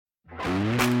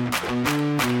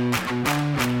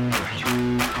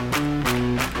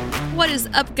is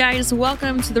up, guys?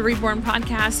 Welcome to the Reborn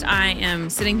Podcast. I am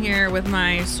sitting here with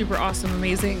my super awesome,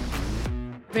 amazing,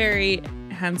 very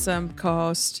handsome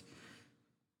co-host,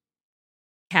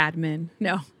 Cadman.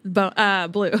 No,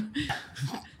 Blue.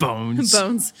 Bones.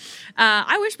 Bones.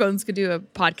 I wish Bones could do a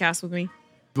podcast with me.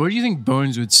 What do you think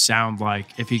Bones would sound like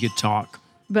if he could talk?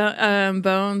 But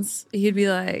Bones, he'd be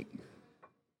like,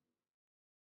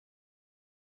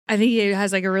 I think he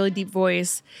has like a really deep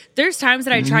voice. There's times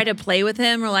that I try to play with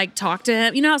him or like talk to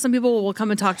him. You know how some people will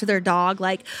come and talk to their dog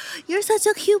like, "You're such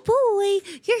a cute boy.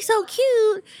 You're so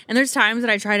cute." And there's times that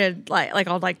I try to like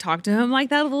I'll like talk to him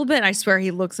like that a little bit. And I swear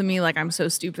he looks at me like I'm so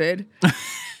stupid.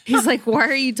 He's like, "Why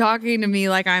are you talking to me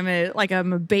like I'm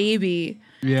a baby?"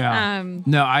 Yeah.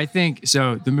 No, I think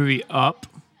so. The movie Up.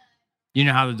 You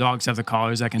know how the dogs have the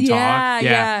collars that can talk?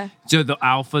 Yeah. So the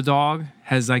alpha dog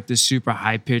has like this super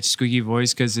high-pitched squeaky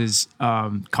voice because his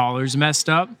collar's messed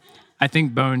up. I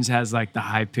think Bones has like the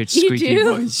high-pitched squeaky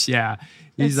voice. Yeah.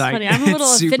 He's That's like, funny. I'm a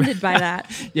little offended by that.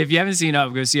 If you haven't seen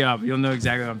Up, go see Up. You'll know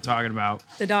exactly what I'm talking about.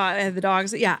 The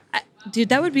dogs. Yeah. Dude,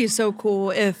 that would be so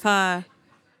cool if, can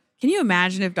you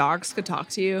imagine if dogs could talk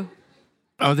to you?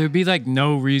 Oh, there'd be like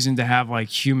no reason to have like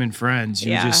human friends.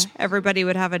 Everybody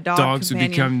would have a dog Dogs companion.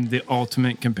 would become the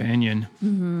ultimate companion.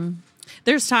 Mm-hmm.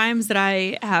 There's times that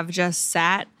I have just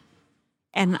sat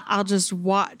and I'll just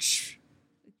watch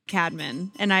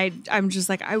Cadman, and I'm just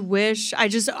like, I'm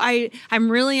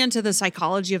really into the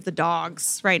psychology of the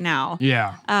dogs right now.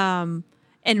 Yeah. And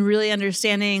really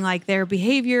understanding like their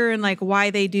behavior and like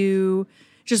why they do.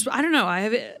 Just I don't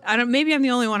know. Maybe I'm the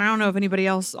only one. I don't know if anybody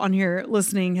else on here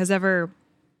listening has ever.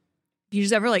 You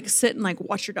just ever like sit and like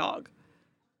watch your dog.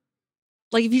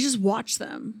 Like if you just watch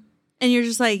them and you're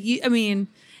just like, a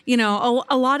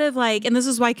lot of like, and this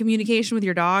is why communication with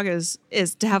your dog is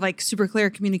to have like super clear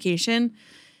communication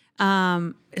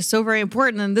is so very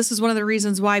important. And this is one of the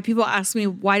reasons why people ask me,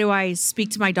 why do I speak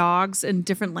to my dogs in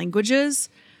different languages?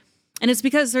 And it's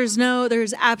because there's no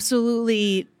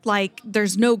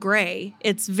gray.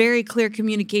 It's very clear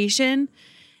communication.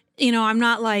 You know, I'm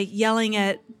not like yelling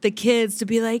at the kids to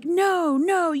be like, no,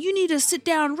 you need to sit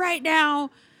down right now.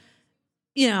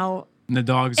 You know, and the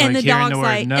dog's like hearing the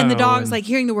word no. And the dog's like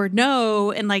hearing the word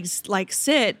no and like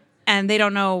sit, and they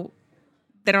don't know.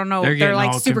 They're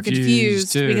like super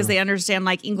confused because they understand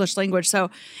like English language.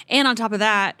 So, and on top of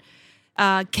that,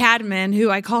 Cadman, who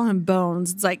I call him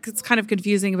Bones, it's kind of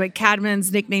confusing, but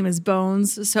Cadman's nickname is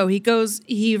Bones. So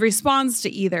he responds to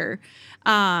either.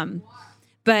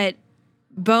 But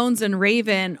Bones and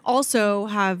Raven also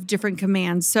have different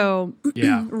commands. So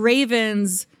yeah.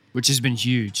 Raven's, which has been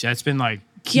huge. That's been like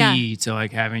key to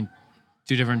like having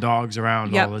two different dogs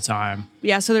around all the time.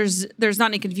 Yeah. So there's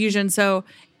not any confusion. So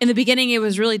in the beginning it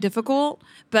was really difficult,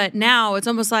 but now it's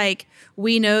almost like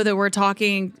we know that we're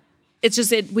talking. We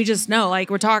just know like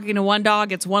we're talking to one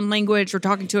dog. It's one language. We're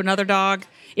talking to another dog.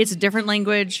 It's a different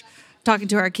language. Talking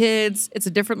to our kids, it's a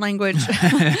different language,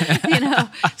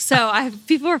 So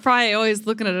people are probably always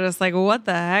looking at us like, "What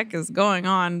the heck is going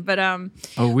on?" But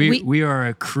we are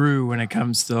a crew when it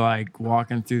comes to like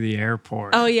walking through the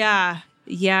airport. Oh yeah.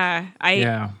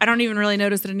 I don't even really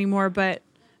notice it anymore, but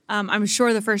I'm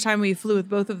sure the first time we flew with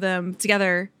both of them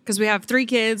together because we have 3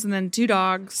 kids and then 2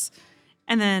 dogs,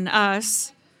 and then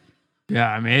us. Yeah,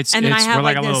 I mean, and then I have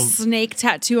like this little snake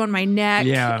tattoo on my neck.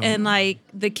 Yeah. And like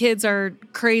the kids are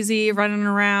crazy running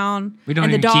around. We don't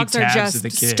and even the dogs keep tabs are just of the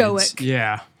kids. stoic.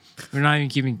 Yeah. We're not even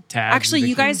keeping tabs. Actually, of the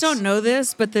you guys kids. don't know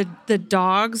this, but the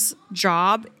dog's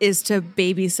job is to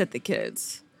babysit the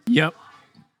kids. Yep.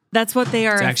 That's what they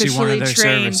are it's actually officially one of their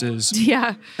trained services.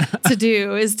 Yeah, to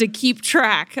do is to keep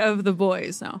track of the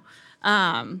boys. No.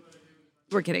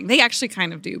 We're kidding. They actually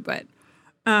kind of do, but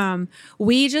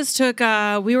we just took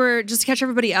we were just to catch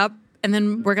everybody up, and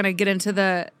then we're gonna get into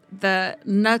the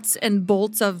nuts and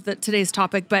bolts of today's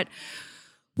topic. But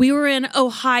we were in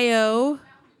Ohio.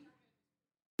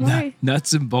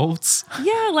 Nuts and bolts.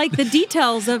 Yeah, like the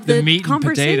details of the meat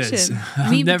conversation.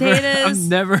 And potatoes. I've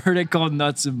never heard it called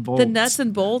nuts and bolts. The nuts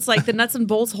and bolts, like the nuts and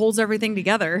bolts holds everything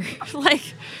together. Like,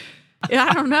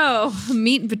 I don't know,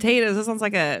 meat and potatoes. That sounds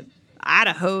like a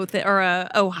Idaho or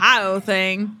a Ohio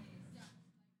thing.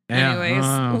 Yeah.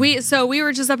 Anyways, we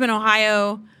were just up in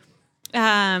Ohio.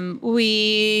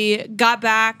 We got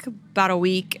back about a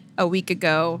week and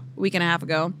a half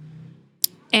ago.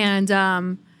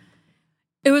 And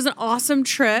it was an awesome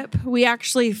trip. We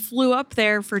actually flew up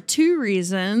there for 2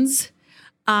 reasons.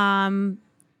 The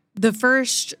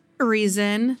first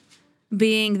reason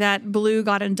being that Blue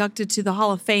got inducted to the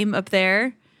Hall of Fame up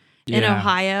there in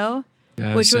Ohio,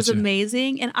 which was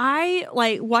amazing. And I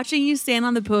like watching you stand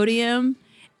on the podium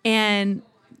and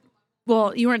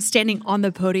well, you weren't standing on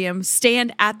the podium,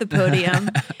 stand at the podium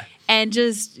and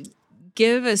just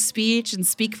give a speech and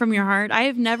speak from your heart.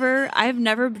 I've never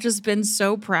just been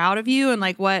so proud of you and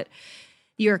like what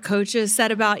your coaches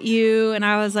said about you. And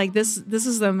I was like, this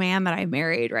is the man that I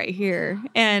married right here.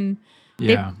 And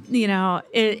Yeah.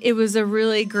 it was a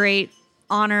really great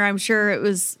honor. I'm sure it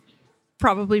was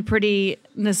probably pretty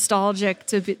nostalgic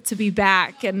to be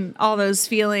back and all those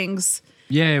feelings.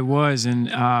 Yeah, it was. And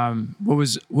what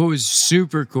was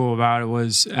super cool about it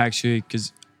was actually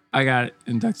because I got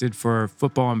inducted for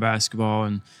football and basketball,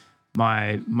 and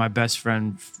my best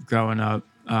friend growing up,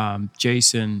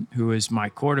 Jason, who was my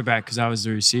quarterback because I was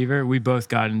the receiver, we both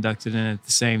got inducted in at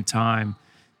the same time.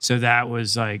 So that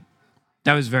was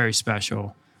very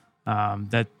special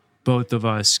that both of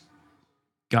us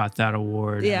got that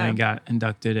award and got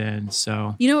inducted in.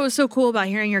 So what was so cool about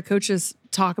hearing your coaches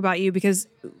talk about you, because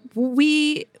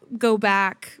we go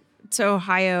back to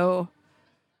Ohio.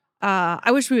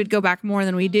 I wish we would go back more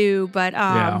than we do, but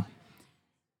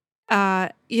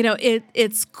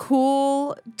it's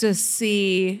cool to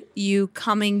see you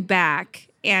coming back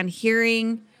and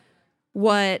hearing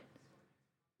what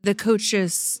the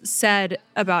coaches said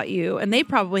about you. And they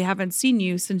probably haven't seen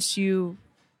you since you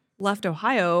left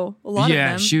Ohio. A lot of them.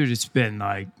 Yeah, shoot, it's been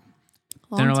like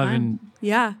 10, 11.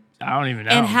 Yeah. I don't even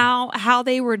know. And how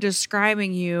they were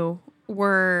describing you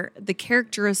were the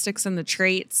characteristics and the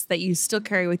traits that you still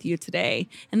carry with you today.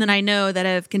 And then I know that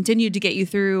have continued to get you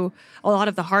through a lot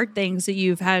of the hard things that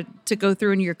you've had to go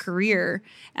through in your career,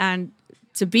 and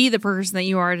to be the person that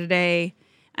you are today,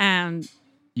 and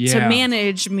to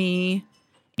manage me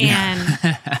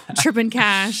and Trip and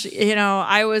Cash.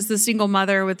 I was the single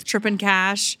mother with Trip and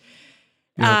Cash.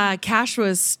 Yep. Cash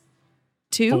was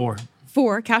 2?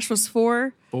 4. Cash was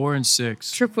 4. 4 and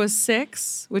 6. Trip was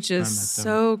 6, which is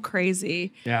so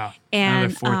crazy. Yeah.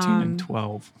 And now they're 14 and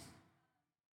 12.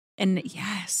 And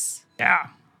yes. Yeah.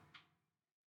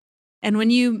 And when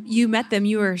you met them,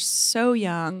 you were so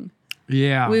young.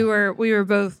 Yeah. We were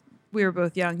both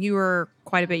young. You were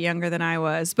quite a bit younger than I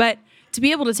was. But to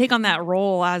be able to take on that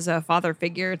role as a father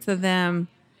figure to them,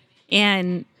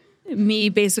 and me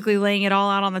basically laying it all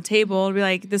out on the table and be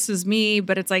like, this is me,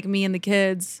 but it's like me and the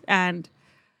kids. And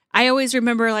I always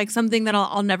remember like something that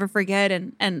I'll never forget,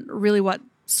 and really what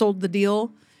sealed the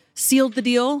deal,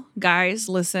 guys,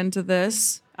 listen to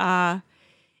this,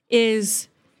 is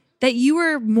that you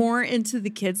were more into the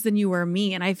kids than you were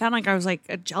me. And I found like I was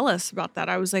like jealous about that.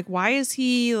 I was like, why is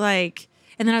he like,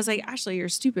 and then I was like, Ashley, you're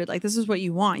stupid. Like, this is what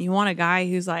you want. You want a guy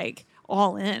who's like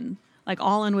all in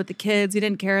with the kids. He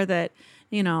didn't care that,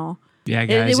 yeah,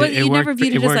 guys, he never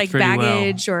viewed it as like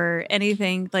baggage or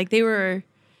anything. Like they were,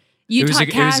 you taught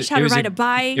Cash how to ride a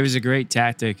bike. It was a great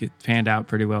tactic. It panned out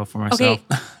pretty well for myself.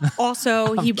 Okay.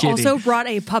 Also, he kidding. also brought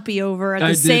a puppy over at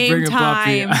the same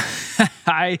time.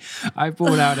 I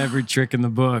pulled out every trick in the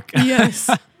book. Yes.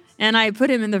 And I put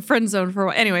him in the friend zone for a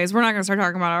while. Anyways, we're not going to start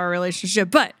talking about our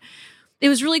relationship. But it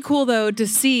was really cool, though, to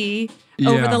see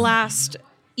over the last,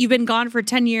 you've been gone for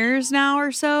 10 years now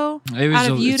or so.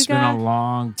 It's been a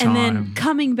long time. And then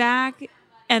coming back,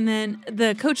 and then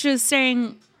the coaches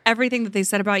saying everything that they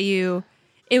said about you.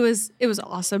 It was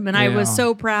awesome. And I was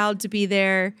so proud to be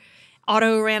there.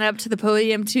 Otto ran up to the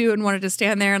podium too and wanted to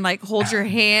stand there and like hold your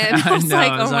hand. I was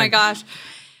my gosh.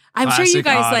 I'm sure you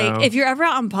guys Otto. like, if you're ever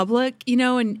out in public,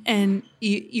 and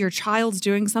your child's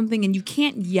doing something and you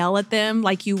can't yell at them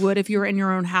like you would if you were in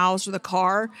your own house or the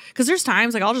car. Cause there's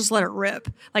times like I'll just let it rip.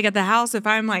 Like at the house, if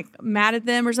I'm like mad at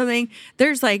them or something,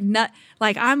 there's like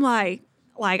I'm like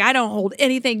I don't hold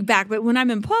anything back. But when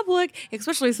I'm in public,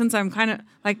 especially since I'm kind of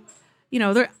like,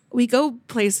 we go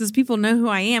places, people know who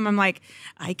I am. I'm like,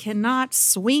 I cannot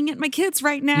swing at my kids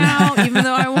right now, even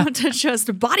though I want to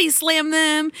just body slam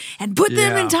them and put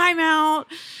them in timeout.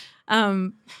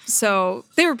 So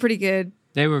they were pretty good.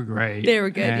 They were great. They were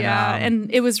good,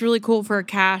 and it was really cool for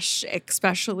Cash,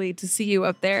 especially to see you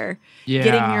up there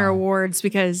getting your awards,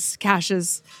 because Cash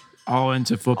is all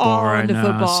into football right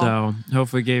now. So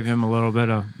hopefully gave him a little bit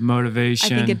of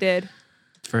motivation. I think it did.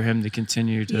 For him to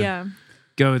continue to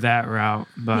go that route.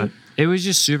 But it was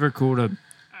just super cool to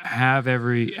have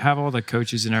all the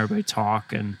coaches and everybody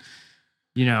talk, and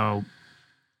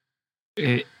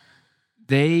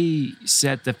they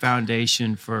set the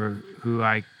foundation for who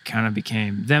I kind of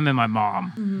became. Them and my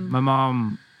mom. Mm-hmm. My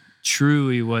mom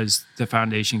truly was the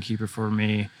foundation keeper for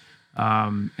me,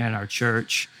 and our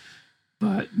church.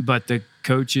 But the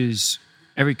coaches,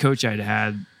 every coach I'd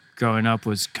had growing up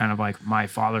was kind of like my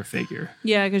father figure.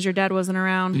 Yeah, because your dad wasn't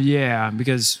around. Yeah,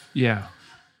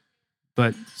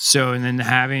 But so, and then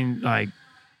having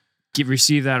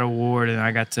receive that award, and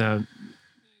I got to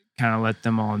kind of let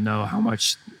them all know how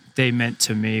much they meant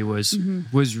to me was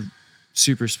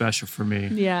super special for me.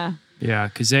 Yeah. Yeah,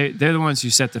 because they're the ones who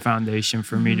set the foundation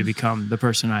for me to become the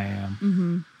person I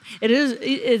am.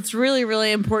 It's really,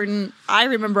 really important. I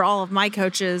remember all of my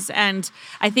coaches, and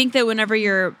I think that whenever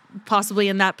you're possibly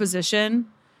in that position,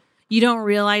 you don't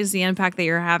realize the impact that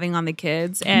you're having on the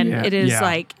kids. And it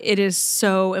is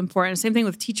so important. Same thing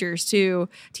with teachers too.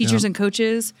 Teachers and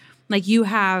coaches, like you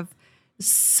have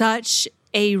such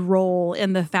a role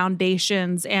in the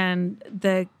foundations and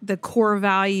the core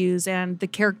values and the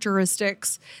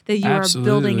characteristics that you are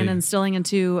building and instilling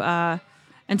into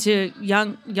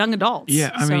young adults.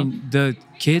 Yeah, I mean, the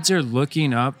kids are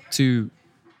looking up to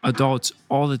adults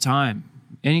all the time.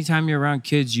 Anytime you're around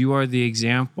kids, you are the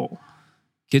example.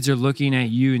 Kids are looking at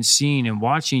you and seeing and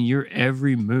watching your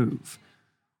every move.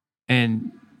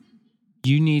 And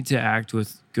you need to act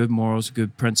with good morals,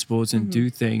 good principles, and do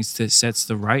things that sets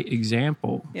the right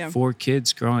example for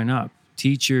kids growing up.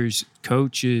 Teachers,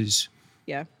 coaches,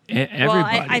 everybody.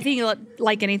 Well, I think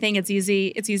like anything, it's easy.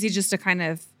 It's easy just to kind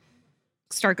of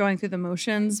start going through the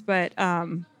motions, but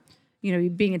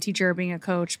being a teacher, being a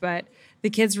coach, but the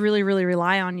kids really, really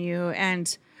rely on you.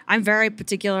 And I'm very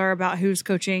particular about who's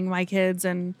coaching my kids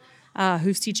and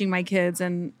who's teaching my kids,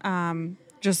 and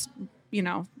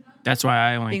That's why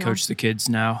I only coach the kids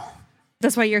now.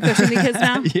 That's why you're coaching the kids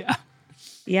now? Yeah.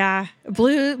 Yeah.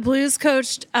 Blues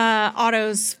coached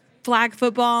Otto's flag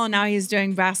football, and now he's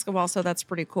doing basketball, so that's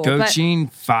pretty cool. Coaching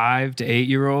 5 to 8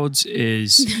 year olds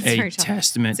is a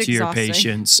testament to your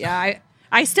patience. Yeah,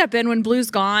 I step in when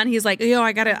Blue's gone. He's like,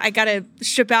 I gotta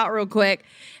ship out real quick.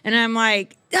 And I'm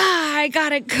like, I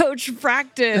gotta coach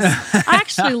practice. I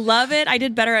actually love it. I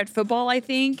did better at football, I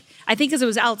think. Because it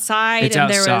was outside, there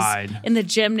was in the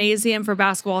gymnasium for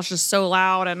basketball, it's just so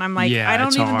loud. And I'm like, I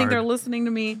don't even think they're listening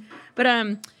to me. But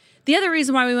the other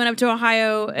reason why we went up to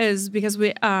Ohio is because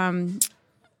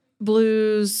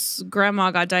Blue's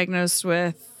grandma got diagnosed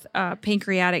with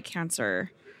pancreatic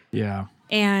cancer. Yeah.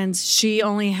 And she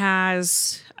only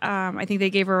has, I think they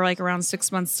gave her like around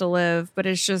 6 months to live. But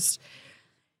it's just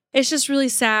really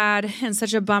sad and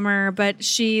such a bummer. But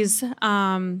she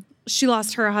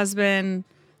lost her husband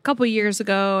a couple years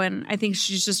ago, and I think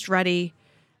she's just ready.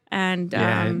 And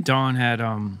Dawn had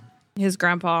his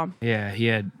grandpa. Yeah, he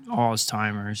had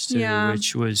Alzheimer's too,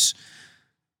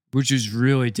 which was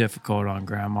really difficult on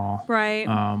grandma. Right.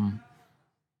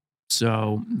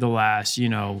 So the last,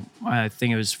 I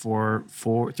think it was 3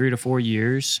 to 4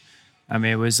 years. I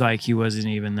mean, it was like he wasn't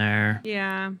even there.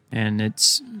 Yeah. And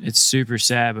it's super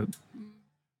sad, but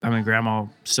I mean, grandma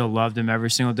still loved him every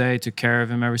single day, took care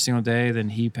of him every single day. Then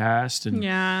he passed. And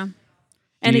and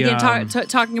again,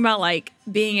 talking about like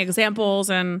being examples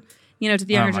and, to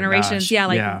the younger generations.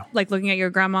 Gosh. Like looking at your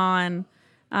grandma and,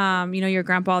 your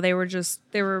grandpa, it was just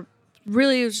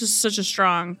such a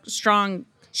strong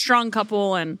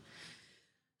couple, and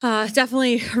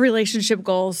definitely relationship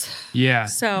goals. Yeah.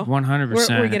 So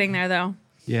 100%. We're getting there though.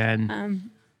 Yeah. And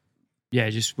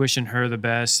just wishing her the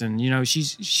best. And,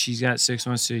 she's got 6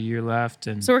 months to a year left.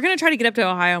 And so we're going to try to get up to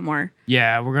Ohio more.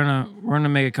 Yeah. We're going to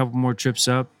make a couple more trips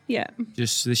up. Yeah.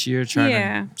 Just this year,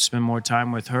 trying to spend more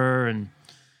time with her. And,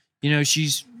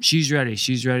 she's ready.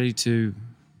 She's ready to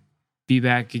be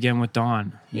back again with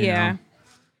Dawn. You know?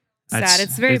 Sad.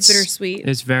 It's very bittersweet.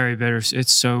 It's very bitter.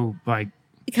 It's so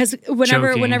because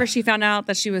whenever she found out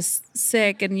that she was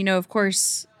sick, and, of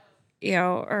course,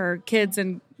 her kids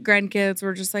and grandkids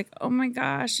were just like, oh my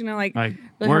gosh, really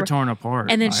we're torn apart.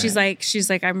 And then she's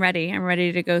like, I'm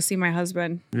ready to go see my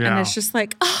husband. Yeah. And it's just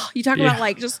like, you talk about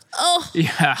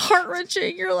heart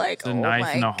wrenching. You're like, the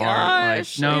knife in the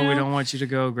heart. No, we don't want you to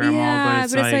go, grandma.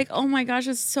 But it's like, oh my gosh,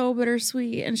 it's so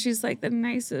bittersweet. And she's like the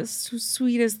nicest,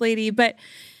 sweetest lady. But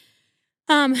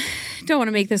don't want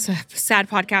to make this a sad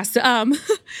podcast.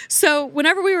 So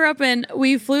whenever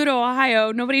we flew to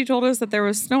Ohio, nobody told us that there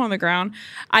was snow on the ground.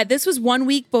 This was 1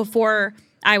 week before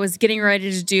I was getting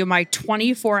ready to do my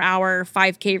 24-hour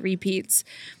 5K repeats.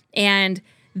 And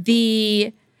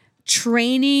the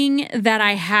training that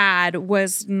I had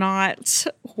was not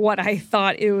what I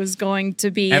thought it was going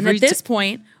to be. And at this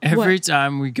point, every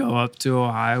time we go up to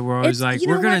Ohio, we're always like,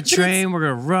 we're going to train, we're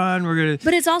going to run, we're going to.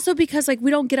 But it's also because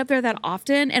we don't get up there that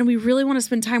often, and we really want to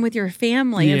spend time with your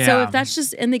family. Yeah. And so if that's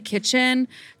just in the kitchen,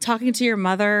 talking to your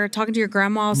mother, talking to your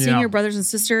grandma, seeing your brothers and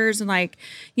sisters, and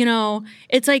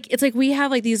it's like we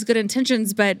have these good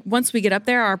intentions, but once we get up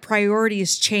there, our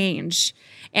priorities change.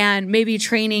 And maybe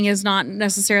training is not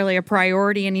necessarily a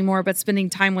priority anymore, but spending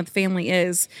time with family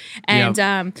is.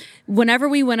 And whenever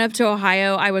we went up to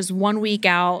Ohio, I was 1 week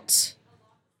out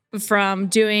from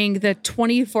doing the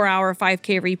 24-hour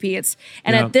 5K repeats.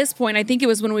 And at this point, I think it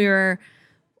was when we were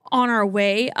on our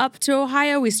way up to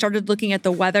Ohio, we started looking at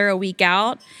the weather a week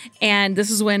out. And this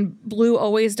is when Blue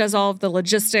always does all of the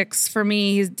logistics for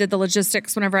me. He did the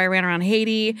logistics whenever I ran around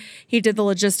Haiti. He did the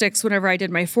logistics whenever I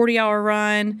did my 40-hour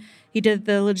run. He did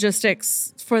the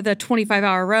logistics for the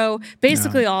 25-hour row.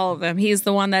 Basically, all of them. He's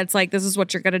the one that's like, this is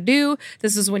what you're going to do.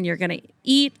 This is when you're going to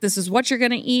eat. This is what you're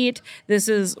going to eat. This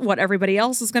is what everybody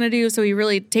else is going to do. So he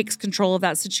really takes control of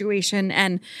that situation.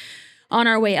 And on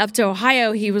our way up to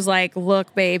Ohio, he was like,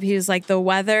 look, babe, he was like, the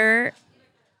weather,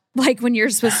 like when you're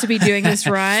supposed to be doing this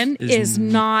run, is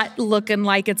not looking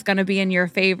like it's going to be in your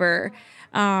favor.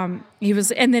 And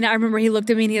then I remember he looked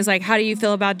at me and he was like, how do you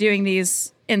feel about doing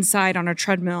these inside on a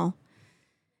treadmill?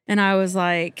 And I was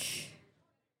like,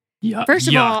 first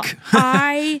of all,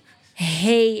 I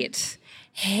hate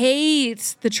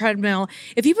the treadmill.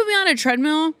 If you put me on a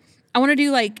treadmill, I want to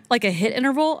do like a HIIT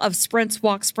interval of sprints,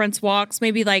 walks, moves,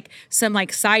 maybe some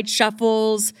side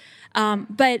shuffles.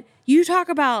 But you talk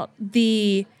about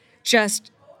the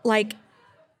just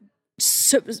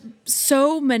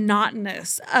so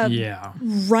monotonous of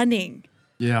running,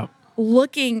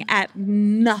 looking at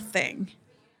nothing.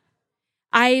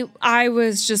 I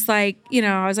was just like,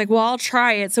 I was like, well, I'll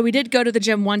try it. So we did go to the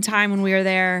gym one time when we were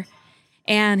there,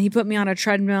 and he put me on a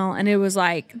treadmill, and it was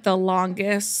like the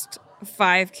longest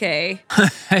 5K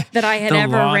that I had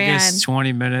ever ran. The longest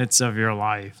 20 minutes of your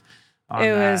life.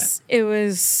 It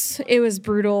was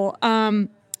brutal.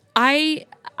 I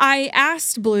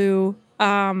asked Blue,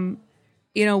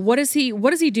 what does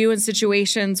he do in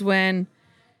situations when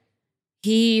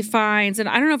he finds, and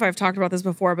I don't know if I've talked about this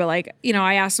before, but I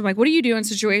asked him, what do you do in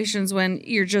situations when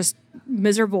you're just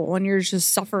miserable and you're just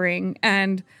suffering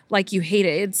and you hate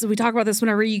it? We talk about this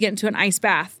whenever you get into an ice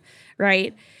bath,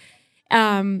 right?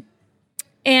 And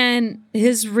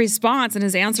his response and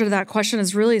his answer to that question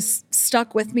has really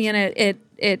stuck with me. And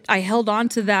I held on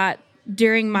to that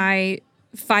during my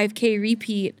 5K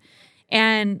repeat.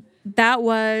 And that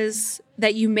was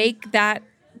that you make that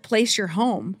place your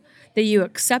home, that you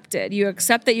accept it. You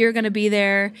accept that you're going to be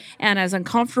there. And as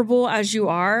uncomfortable as you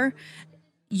are,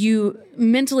 you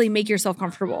mentally make yourself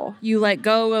comfortable. You let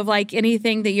go of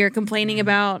anything that you're complaining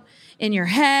about in your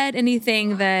head,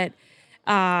 anything that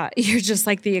you're just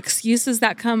the excuses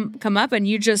that come up, and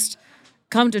you just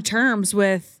come to terms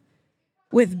with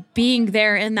being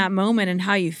there in that moment and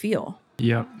how you feel.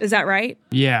 Yep. Is that right?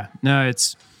 Yeah. No,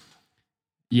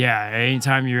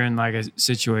 anytime you're in a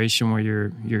situation where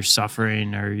you're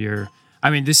suffering or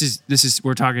this is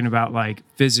we're talking about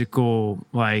physical,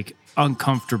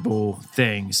 uncomfortable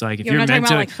things. If you're not talking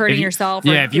about hurting yourself.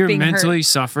 Or if you're being mentally hurt.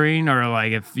 Suffering, or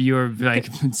if you're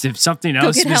if something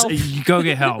else, you go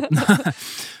get help.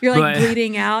 You're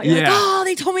bleeding out. You're oh,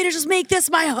 they told me to just make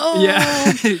this my home.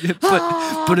 Yeah.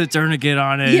 Put a tourniquet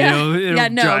on it. Yeah.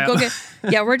 Go get.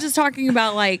 Yeah, we're just talking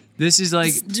about this is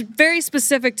very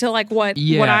specific to what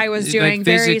I was doing.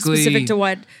 Very specific to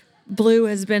what Blue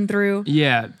has been through.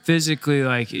 Yeah,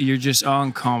 physically, you're just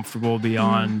uncomfortable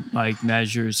beyond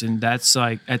measures, and that's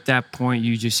at that point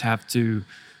you just have to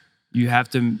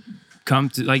come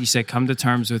to, like you said, come to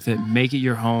terms with it, make it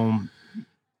your home.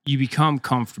 You become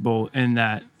comfortable in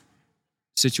that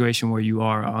situation where you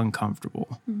are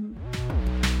uncomfortable. Mm-hmm.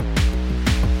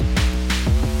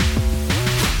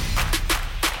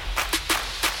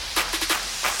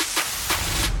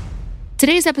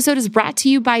 Today's episode is brought to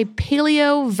you by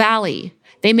Paleo Valley.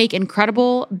 They make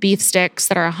incredible beef sticks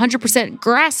that are 100%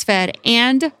 grass-fed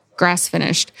and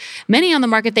grass-finished. Many on the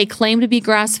market, they claim to be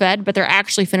grass-fed, but they're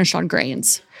actually finished on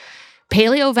grains.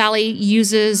 Paleo Valley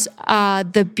uses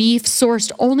the beef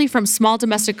sourced only from small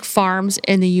domestic farms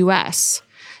in the U.S.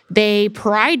 They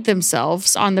pride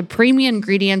themselves on the premium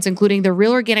ingredients, including the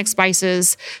real organic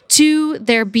spices, to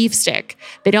their beef stick.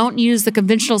 They don't use the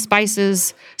conventional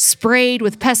spices sprayed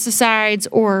with pesticides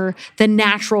or the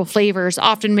natural flavors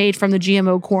often made from the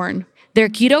GMO corn. They're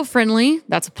keto friendly.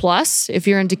 That's a plus if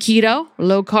you're into keto,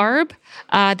 low carb.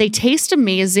 They taste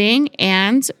amazing,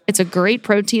 and it's a great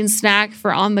protein snack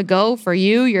for on the go for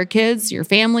you, your kids, your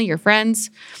family, your friends.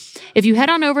 If you head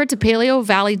on over to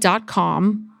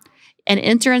paleovalley.com and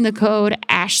enter in the code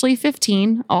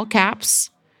Ashley15, all caps,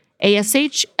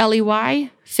 ASHLEY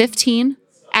 15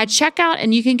 at checkout,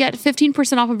 and you can get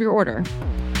 15% off of your order.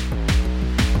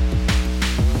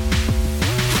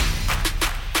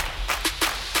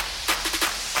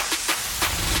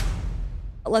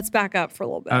 Let's back up for a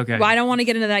little bit. Okay. Well, I don't want to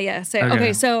get into that yet.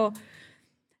 Okay, so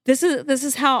this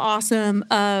is how awesome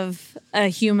of a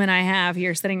human I have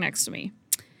here sitting next to me.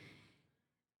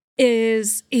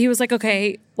 is he was like,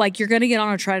 okay, like you're going to get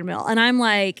on a treadmill. And I'm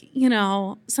like,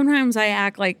 sometimes I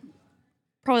act like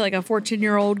probably like a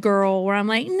 14-year-old girl where I'm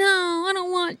like, no, I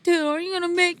don't want to. Are you going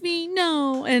to make me?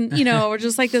 No. And, we're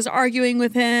just like this arguing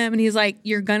with him. And he's like,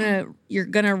 you're going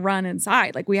to run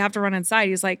inside. Like we have to run inside.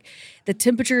 He's like, the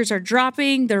temperatures are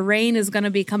dropping. The rain is going to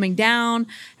be coming down.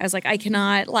 I was like, I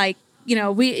cannot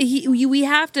we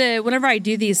have to, whenever I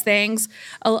do these things,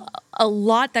 a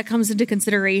lot that comes into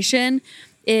consideration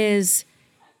is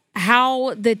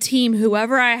how the team,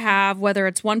 whoever I have, whether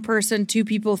it's one person, two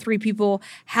people, three people,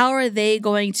 how are they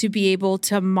going to be able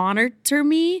to monitor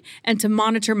me and to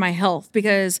monitor my health?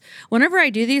 Because whenever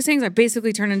I do these things, I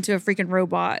basically turn into a freaking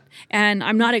robot, and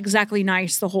I'm not exactly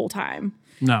nice the whole time.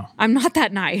 No. I'm not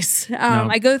that nice. No.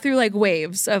 I go through like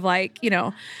waves of like,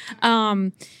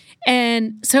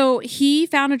 and so he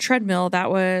found a treadmill that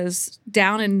was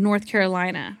down in North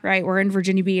Carolina, right? We're in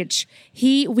Virginia Beach.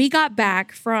 We got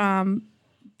back from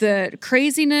the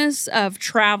craziness of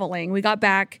traveling. We got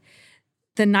back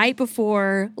the night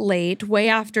before late, way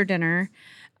after dinner,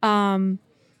 after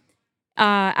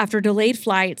delayed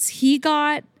flights. He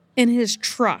got in his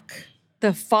truck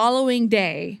the following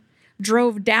day,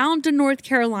 drove down to North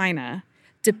Carolina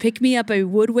to pick me up a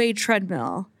Woodway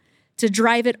treadmill, to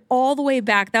drive it all the way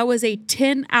back. That was a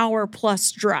 10-hour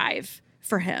plus drive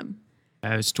for him.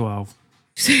 That was 12.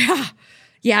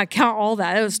 Yeah, count all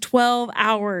that. It was 12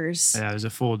 hours. Yeah, it was a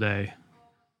full day.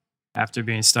 After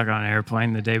being stuck on an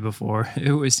airplane the day before,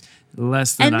 it was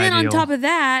less than ideal. And then on top of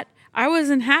that, I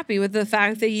wasn't happy with the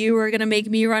fact that you were going to make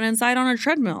me run inside on a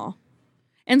treadmill.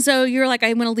 And so you were like,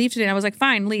 I'm going to leave today. And I was like,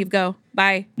 fine, leave, go,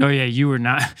 bye. Oh, yeah, you were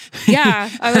not. Yeah,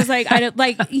 I was like, I don't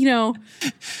like, You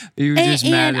were just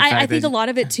mad. And I think a lot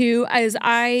of it too is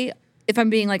if I'm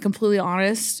being like completely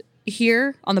honest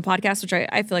here on the podcast, which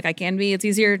I feel like I can be, it's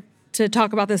easier to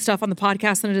talk about this stuff on the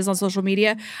podcast than it is on social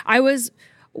media. I was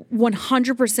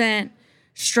 100%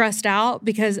 stressed out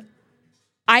because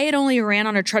I had only ran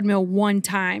on a treadmill one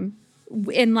time.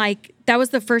 And like, that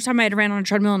was the first time I had ran on a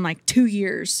treadmill in like 2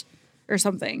 years or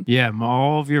something. Yeah,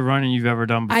 all of your running you've ever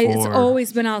done before. It's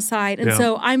always been outside. And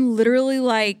so I'm literally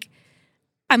like,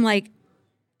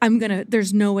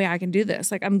 there's no way I can do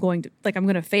this. Like I'm going to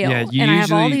fail. Yeah, and I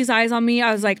have all these eyes on me.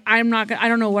 I was like, I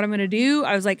don't know what I'm going to do.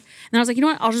 I was like, you know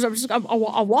what?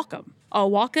 I'll walk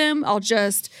him. I'll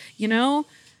just, I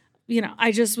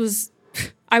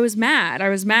was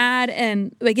mad.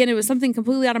 And again, it was something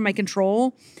completely out of my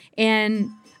control.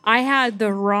 And I had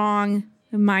the wrong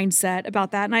mindset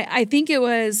about that. And I think it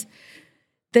was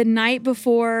the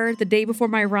day before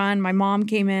my run, my mom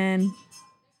came in.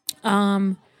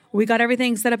 We got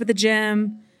everything set up at the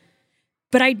gym,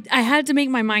 but I had to make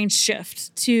my mind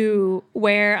shift to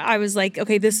where I was like,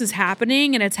 okay, this is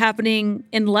happening and it's happening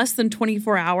in less than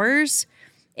 24 hours.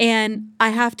 And I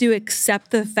have to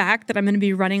accept the fact that I'm going to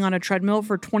be running on a treadmill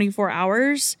for 24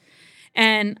 hours.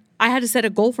 And I had to set a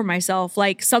goal for myself,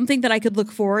 like something that I could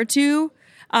look forward to,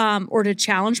 or to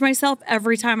challenge myself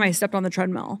every time I stepped on the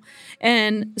treadmill.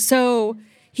 And so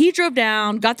he drove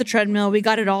down, got the treadmill, we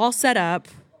got it all set up.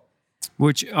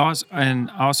 Which also I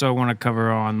want to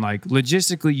cover on like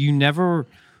logistically, you never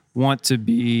want to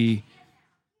be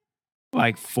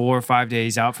like 4 or 5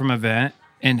 days out from an event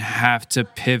and have to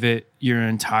pivot your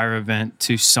entire event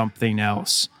to something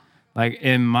else. Like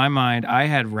in my mind, I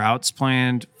had routes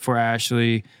planned for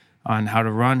Ashley on how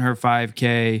to run her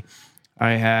 5K.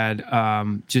 I had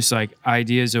just like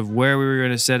ideas of where we were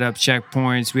going to set up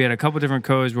checkpoints. We had a couple different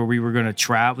codes where we were going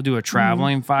to do a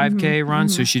traveling 5K run,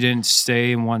 so she didn't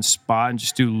stay in one spot and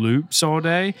just do loops all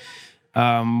day.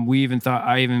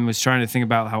 I even was trying to think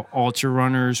about how ultra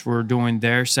runners were doing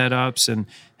their setups and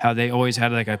how they always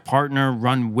had like a partner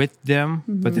run with them,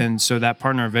 but then so that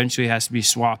partner eventually has to be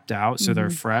swapped out so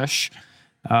they're fresh.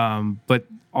 But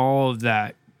all of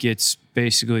that gets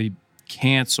basically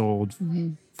canceled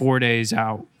 4 days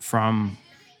out from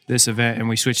this event, and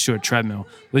we switched to a treadmill.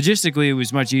 Logistically, it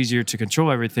was much easier to control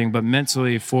everything, but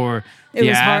mentally for it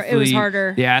was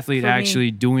harder. The athlete actually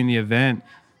doing the event,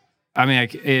 I mean,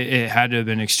 it had to have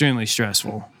been extremely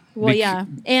stressful. Well, yeah,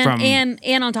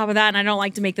 and on top of that, and I don't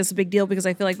like to make this a big deal because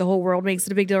I feel like the whole world makes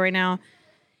it a big deal right now.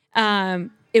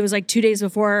 It was like 2 days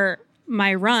before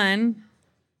my run,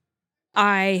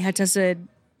 I had tested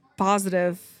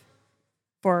positive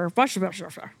for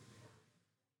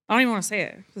I don't even want to say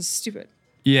it. This is stupid.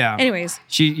 Yeah. Anyways.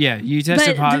 You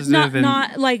tested positive.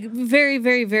 Not like very,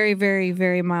 very, very, very,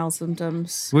 very mild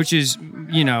symptoms. Which is,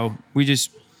 we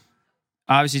just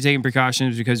obviously taking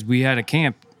precautions because we had a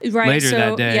camp later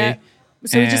that day. Yeah.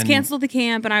 So we just canceled the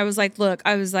camp, and I was like, look,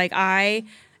 I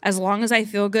as long as I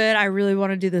feel good, I really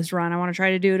want to do this run. I want to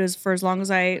try to do it for as long as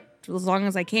I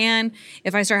can.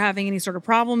 If I start having any sort of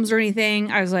problems or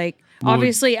anything, I was like, Well,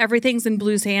 obviously everything's in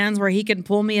Blue's hands where he can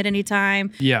pull me at any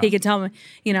time. Yeah. He can tell me,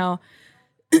 you know.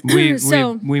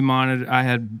 We monitored.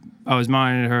 I was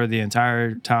monitoring her the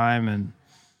entire time, and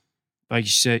like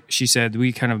she said,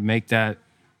 we kind of make that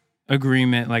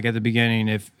agreement like at the beginning.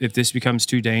 If this becomes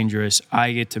too dangerous,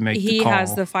 I get to make the call. He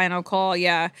has the final call.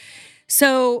 Yeah.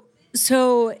 So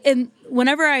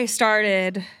whenever I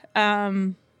started,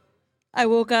 I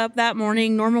woke up that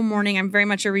morning, normal morning. I'm very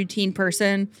much a routine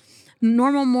person.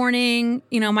 Normal morning,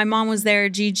 my mom was there.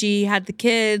 Gigi had the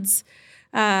kids,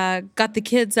 got the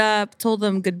kids up, told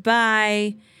them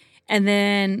goodbye. And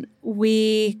then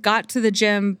we got to the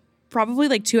gym probably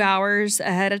like 2 hours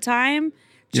ahead of time.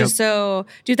 Just so,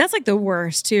 dude, that's like the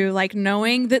worst too. Like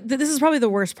knowing that this is probably the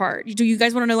worst part. Do you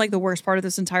guys want to know like the worst part of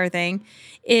this entire thing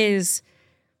is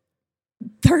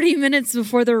 30 minutes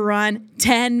before the run,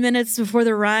 10 minutes before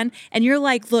the run. And you're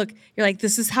like,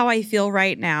 this is how I feel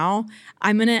right now.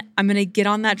 I'm going to get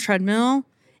on that treadmill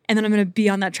and then I'm going to be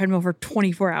on that treadmill for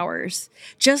 24 hours.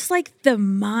 Just like the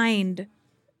mind,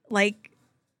 like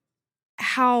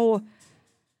how,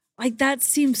 like that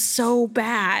seems so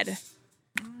bad.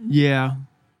 Yeah.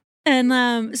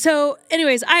 And so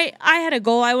anyways, I had a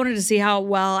goal. I wanted to see how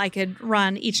well I could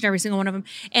run each and every single one of them.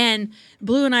 And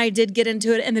Blue and I did get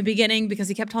into it in the beginning because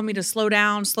he kept telling me to slow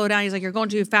down. He's like, you're going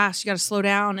too fast. You got to slow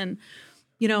down. And,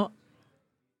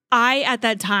 at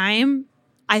that time,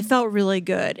 I felt really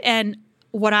good. And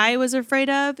what I was afraid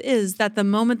of is that the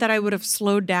moment that I would have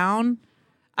slowed down,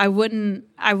 I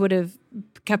would have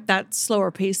kept that slower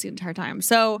pace the entire time.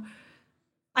 So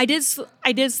I did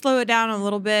slow it down a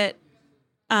little bit.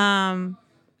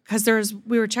 Because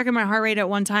we were checking my heart rate at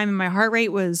one time and my heart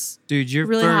rate was you're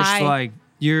really first high.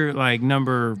 You're like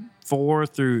number 4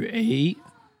 through 8,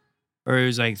 or it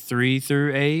was like 3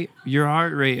 through 8. Your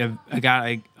heart rate got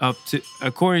like up to,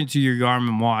 according to your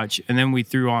Garmin watch, and then we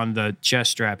threw on the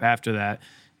chest strap after that,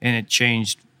 and it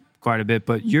changed quite a bit.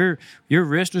 But your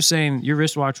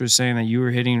wristwatch was saying that you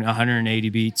were hitting 180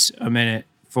 beats a minute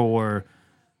for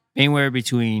anywhere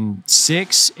between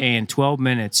 6 and 12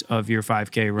 minutes of your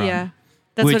 5K run. Yeah,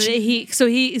 that's this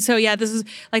is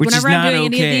like whenever I'm doing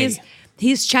any of these,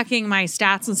 he's checking my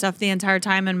stats and stuff the entire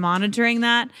time and monitoring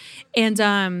that. And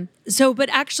but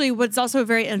actually what's also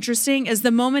very interesting is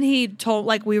the moment he told,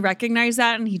 like, we recognized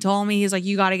that and he told me, he's like,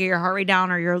 you got to get your heart rate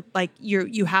down or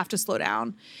you have to slow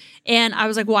down. And I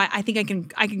was like, well, I think I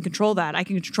can control that. I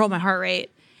can control my heart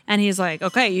rate. And he's like,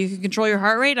 okay, you can control your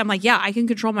heart rate? I'm like, yeah, I can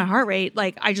control my heart rate.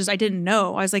 Like, I didn't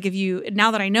know. I was like,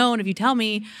 now that I know, and if you tell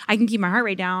me, I can keep my heart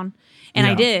rate down. And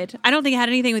I did. I don't think it had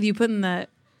anything with you putting the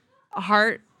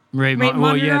heart rate monitor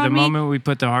well, yeah, on the me. moment we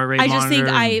put the heart rate monitor. I just think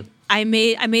I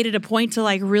made it a point to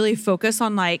like really focus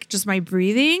on like just my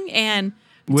breathing and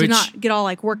to not get all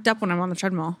like worked up when I'm on the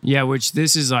treadmill. Yeah, which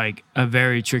this is like a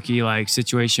very tricky like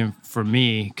situation for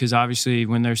me, because obviously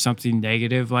when there's something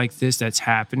negative like this that's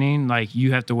happening, like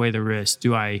you have to weigh the risk.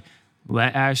 Do I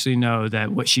let Ashley know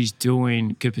that what she's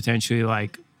doing could potentially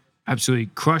like absolutely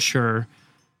crush her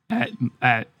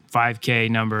at 5K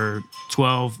number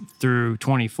 12 through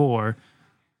 24,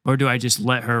 or do I just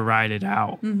let her ride it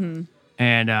out? Mm-hmm.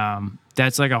 And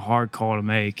that's like a hard call to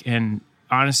make. And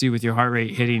honestly, with your heart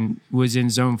rate was in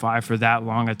zone 5 for that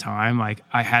long a time, like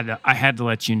I had to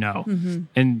let you know. Mm-hmm.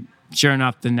 And sure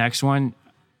enough, the next one,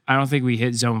 I don't think we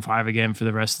hit zone 5 again for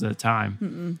the rest of the time.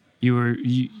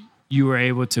 Mm-mm. You were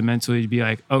able to mentally be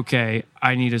like, okay,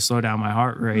 I need to slow down my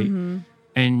heart rate. Mm-hmm.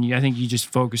 And I think you just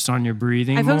focused on your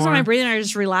breathing. I focused more. on my breathing. I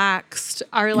just relaxed.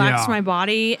 I relaxed my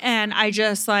body, and I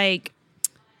just like,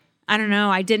 I don't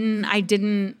know. I didn't.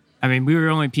 I mean, we were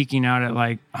only peaking out at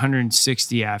like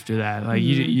 160 after that. Like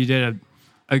you did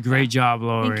a great job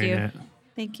lowering it.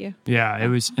 Thank you. Yeah, it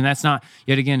was, and that's not,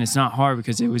 yet again, it's not hard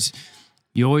because it was,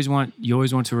 you always want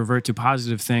to revert to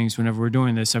positive things whenever we're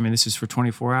doing this. I mean, this is for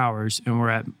 24 hours and we're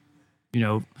at,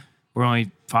 we're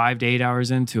only 5 to 8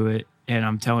 hours into it. And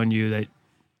I'm telling you that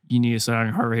you need to slow down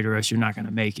your heart rate or else you're not going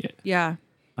to make it. Yeah.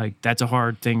 Like, that's a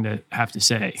hard thing to have to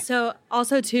say. So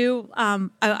also too,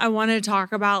 I wanted to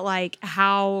talk about like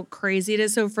how crazy it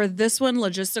is. So for this one,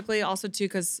 logistically, also too,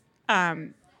 because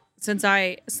since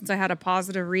I had a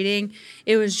positive reading,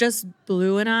 it was just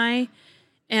Blue and I,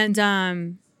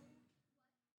 and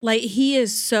like he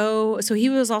is so he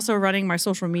was also running my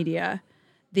social media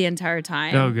the entire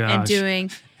time. Oh gosh. And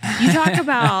doing. You talk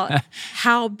about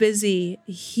how busy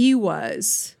he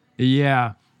was.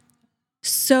 Yeah.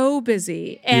 So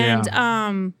busy.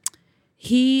 And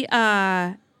he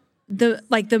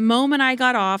the moment I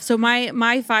got off, so my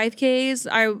 5Ks,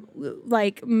 I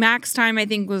like max time I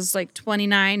think was like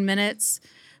 29 minutes.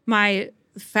 My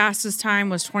fastest time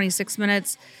was 26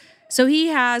 minutes. So he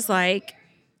has like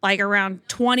around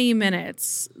 20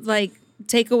 minutes, like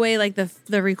take away like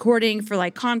the recording for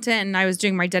like content, and I was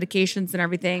doing my dedications and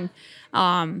everything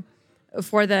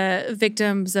for the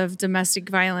victims of domestic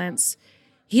violence.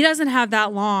 He doesn't have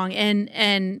that long,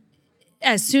 and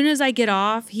as soon as I get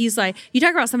off, he's like, you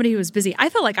talk about somebody who was busy. I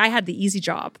felt like I had the easy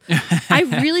job. I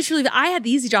really, truly, I had the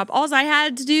easy job. All I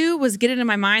had to do was get it in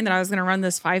my mind that I was going to run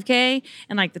this 5K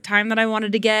and like the time that I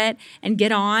wanted to get and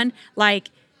get on.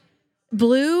 Like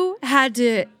Blue had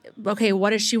to, okay, what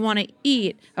does she want to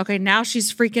eat? Okay, now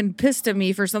she's freaking pissed at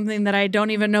me for something that I don't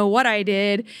even know what I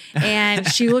did. And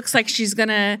she looks like she's going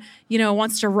to,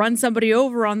 wants to run somebody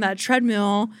over on that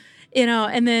treadmill.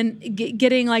 And then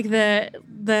getting like the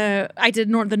I did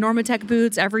the Normatec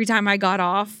boots every time I got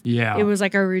off. Yeah. It was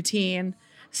like a routine.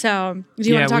 So do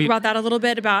you want to talk about that a little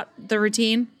bit, about the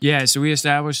routine? Yeah. So we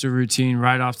established a routine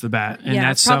right off the bat. And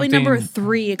that's probably something, number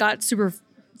 3. It got super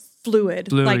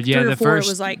fluid. Like 3 or 4, it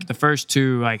was like. The first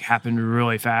 2 like happened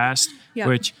really fast,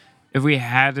 which if we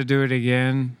had to do it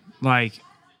again, like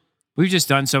we've just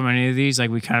done so many of these, like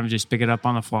we kind of just pick it up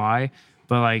on the fly.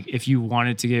 But like, if you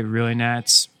wanted to get really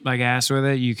nuts, like ass with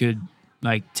it, you could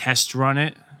like test run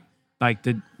it, like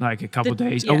a couple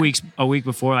days, a week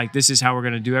before. Like, this is how we're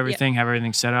gonna do everything, have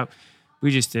everything set up.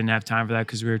 We just didn't have time for that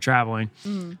because we were traveling.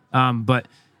 But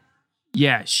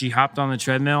yeah, she hopped on the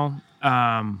treadmill.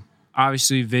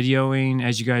 Obviously, videoing,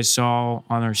 as you guys saw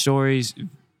on our stories,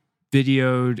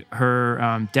 videoed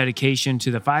her dedication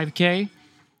to the 5K.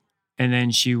 And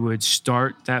then she would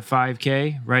start that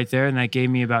 5K right there. And that gave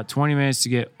me about 20 minutes to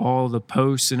get all the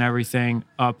posts and everything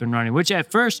up and running, which at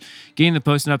first, getting the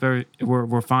posts up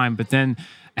were fine. But then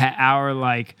at hour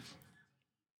like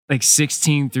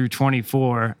 16 through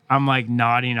 24, I'm like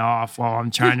nodding off while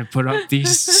I'm trying to put up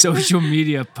these social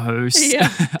media posts.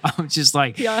 I'm just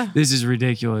like, this is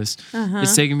ridiculous.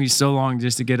 It's taking me so long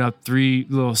just to get up 3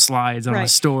 little slides on a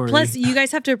story. Plus, you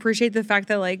guys have to appreciate the fact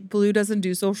that like Blue doesn't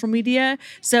do social media.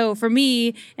 So for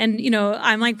me, and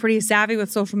I'm like pretty savvy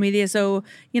with social media. So,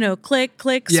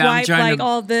 click, swipe, like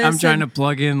all this. I'm trying to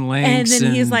plug in links. And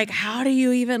then he's like, how do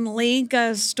you even link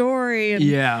a story?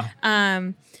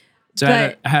 And, So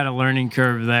I had a learning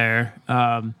curve there.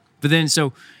 But then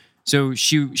so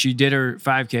she did her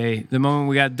 5K. The moment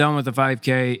we got done with the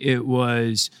 5K, it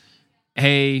was,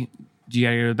 hey, do you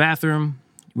got to go to the bathroom?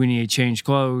 We need to change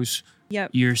clothes.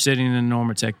 Yep. You're sitting in the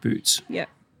Normatec boots. Yep.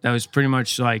 That was pretty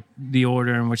much like the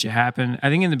order in which it happened. I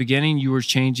think in the beginning, you were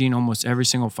changing almost every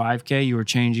single 5K. You were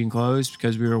changing clothes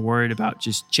because we were worried about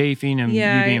just chafing and you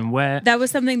being wet. That was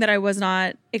something that I was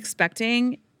not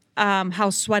expecting. How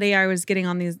sweaty I was getting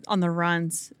on the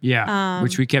runs. Yeah,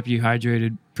 which we kept you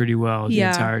hydrated pretty well the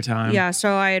entire time. Yeah,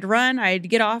 so I'd run, I'd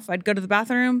get off, I'd go to the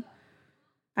bathroom,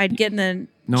 I'd get in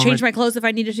change my clothes if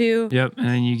I needed to. Yep, and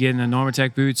then you get in the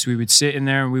Normatec boots. We would sit in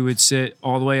there, and we would sit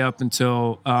all the way up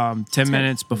until 10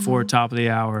 minutes before top of the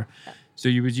hour. So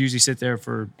you would usually sit there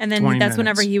for and then 20 that's minutes.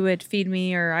 Whenever he would feed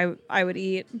me or I would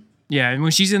eat. Yeah, and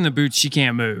when she's in the boots, she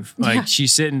can't move. Like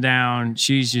she's sitting down,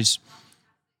 she's just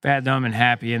fat, dumb, and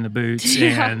happy in the boots.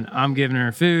 And I'm giving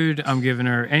her food. I'm giving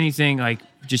her anything, like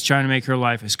just trying to make her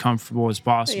life as comfortable as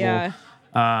possible. Yeah.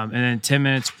 And then 10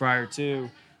 minutes prior to,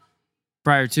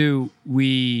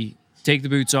 we take the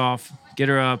boots off, get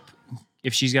her up.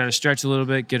 If she's got to stretch a little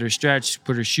bit, get her stretched,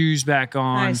 put her shoes back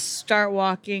on. I start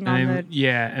walking and on then, the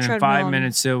and in 5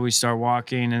 minutes till we start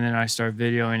walking, and then I start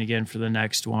videoing again for the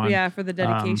next one. Yeah, for the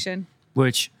dedication.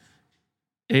 Which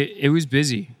it was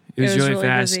busy. It was really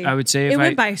fast. Busy. I would say it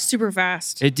went by super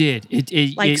fast. It did.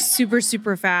 It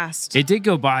super fast. It did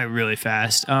go by really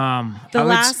fast. The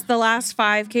last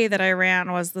 5K that I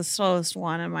ran was the slowest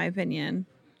one in my opinion.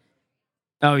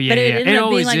 Oh yeah, but it ended up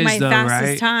always being like is, my though, fastest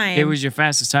right? time. It was your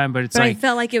fastest time, but I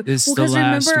felt like it. This Because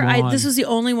remember, this was the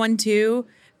only one too,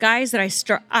 guys, that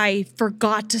I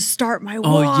forgot to start my watch.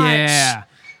 Oh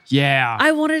yeah.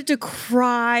 I wanted to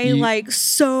cry like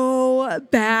so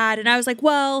bad, and I was like,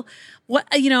 well. What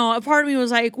a part of me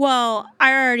was like, well,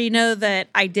 I already know that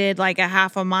I did like a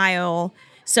half a mile,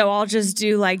 so I'll just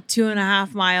do like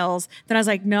 2.5 miles. Then I was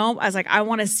like, no, I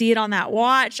want to see it on that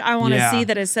watch. I want to see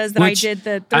that it says that I did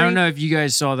the 3. I don't know if you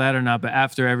guys saw that or not, but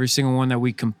after every single one that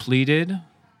we completed,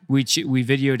 we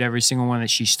videoed every single one that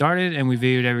she started, and we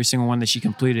videoed every single one that she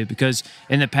completed. Because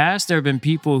in the past, there have been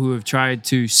people who have tried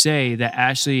to say that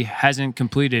Ashley hasn't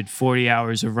completed 40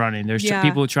 hours of running. There's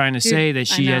people trying to say that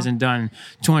she hasn't done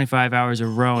 25 hours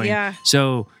of rowing. Yeah.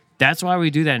 So That's why we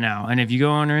do that now. And if you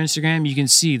go on our Instagram, you can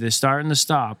see the start and the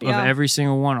stop of every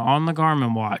single one on the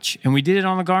Garmin watch. And we did it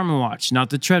on the Garmin watch,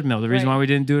 not the treadmill. The reason why we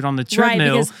didn't do it on the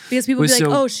treadmill, because people be like,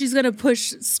 oh, she's gonna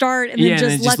push start and then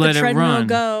just let the treadmill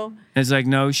go. And it's like,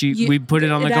 no, we put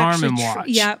it on the Garmin watch.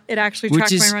 Yeah, it actually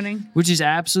tracks my running. Which is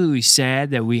absolutely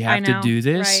sad that we have to do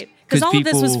this. Right. Because all of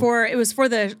this was for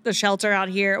the shelter out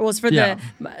here. It was for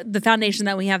the foundation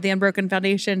that we have, the Unbroken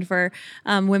Foundation for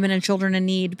women and children in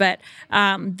need. But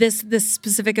this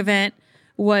specific event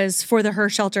was for the Her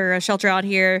Shelter, a shelter out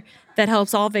here that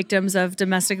helps all victims of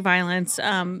domestic violence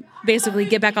basically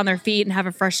get back on their feet and have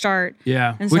a fresh start.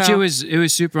 Yeah, and which it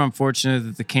was super unfortunate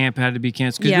that the camp had to be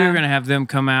canceled because we were going to have them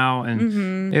come out,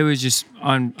 and it was just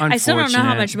unfortunate. I still don't know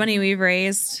how much money we've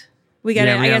raised. We got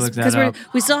I guess because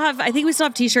we still have. I think we still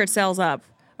have T-shirt sales up,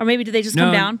 or maybe did they just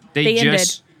come down? They ended.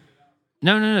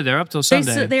 No. They're up till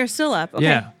Sunday. They're still up. Okay.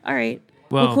 Yeah. All right.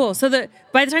 Well, cool. So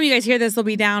by the time you guys hear this, they'll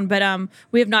be down. But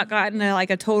we have not gotten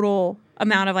a total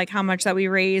amount of how much that we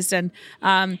raised, and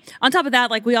on top of that,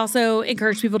 we also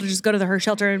encourage people to just go to the Her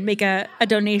Shelter and make a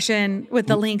donation with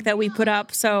the link that we put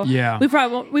up. So we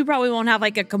probably won't have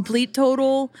a complete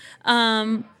total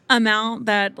amount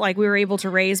that we were able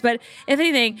to raise, but if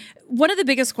anything, one of the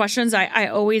biggest questions I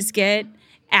always get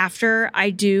after I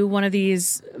do one of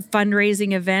these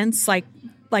fundraising events, like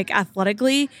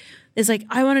athletically, is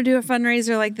I want to do a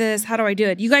fundraiser like this. How do I do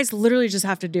it? You guys literally just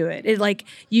have to do it. If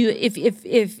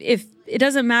it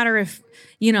doesn't matter if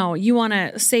you want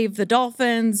to save the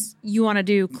dolphins, you want to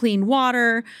do clean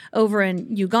water over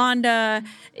in Uganda,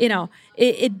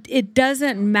 it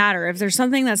doesn't matter. If there's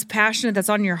something that's passionate, that's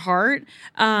on your heart,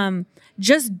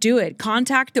 just do it.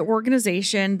 Contact the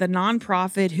organization, the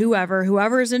nonprofit,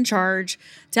 whoever is in charge.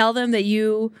 Tell them that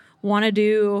you want to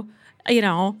do,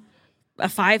 a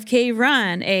 5K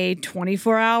run, a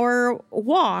 24-hour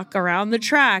walk around the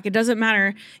track. It doesn't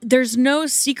matter. There's no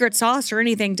secret sauce or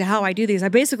anything to how I do these. I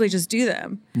basically just do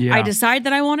them. Yeah. I decide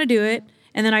that I want to do it,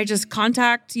 and then I just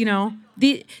contact,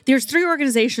 there's 3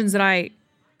 organizations that I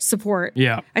support.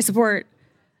 Yeah. I support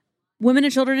women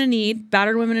and children in need,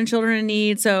 battered women and children in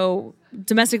need, so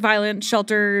domestic violence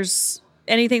shelters,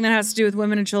 anything that has to do with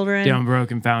women and children. The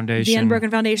Unbroken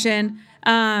Foundation.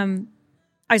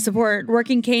 I support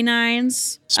Working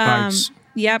Canines. Spikes.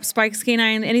 Spikes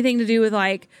Canine. Anything to do with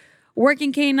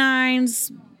Working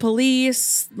Canines,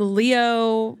 police, the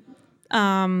Leo,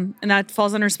 and that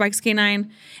falls under Spikes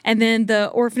Canine. And then the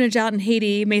orphanage out in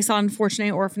Haiti, Maison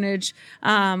Fortuné Orphanage,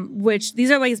 which these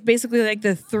are basically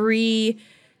the 3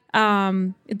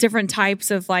 different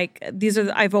types of these are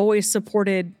I've always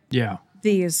supported. Yeah.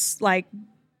 These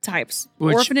types: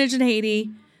 orphanage in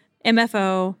Haiti,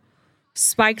 MFO,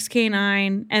 Spikes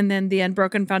Canine, and then the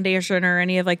Unbroken Foundation, or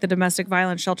any of the domestic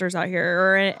violence shelters out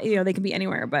here, or they can be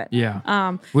anywhere. But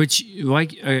which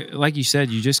like you said,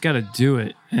 you just got to do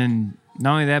it, and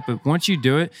not only that, but once you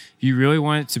do it, if you really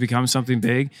want it to become something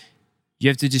big, you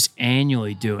have to just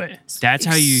annually do it. That's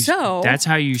how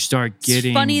you start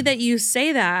getting. It's funny that you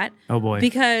say that. Oh boy,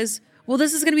 because. Well,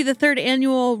 this is going to be the 3rd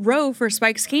annual row for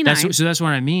Spikes Canine. That's what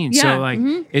I mean. Yeah.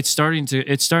 So it's starting to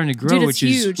grow,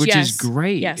 dude, which is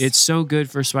great. Yes. It's so good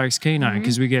for Spikes Canine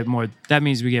because we get more. That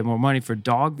means we get more money for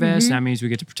dog vests. That means we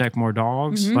get to protect more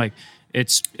dogs.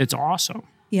 It's awesome.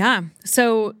 Yeah.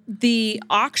 So the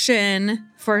auction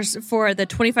for the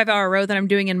 25-hour row that I'm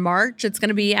doing in March, it's going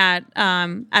to be at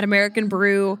American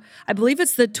Brew. I believe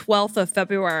it's the 12th of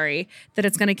February that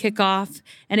it's going to kick off,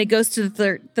 and it goes to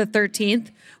the 13th,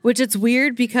 which it's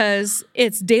weird because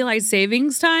it's daylight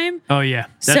savings time. Oh yeah,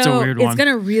 that's a weird one. It's going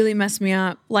to really mess me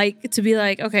up. To be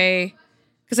okay,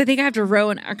 because I think I have to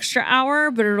row an extra hour,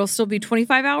 but it'll still be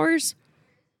 25 hours.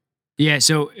 Yeah.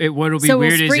 So what'll be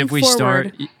weird is if we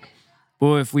start.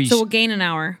 Well, we'll gain an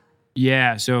hour.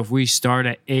 Yeah, so if we start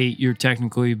at 8, you're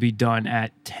technically be done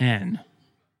at 10.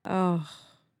 Oh,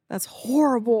 that's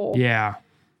horrible. Yeah.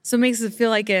 So it makes it feel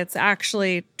like it's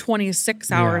actually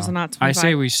 26 hours and not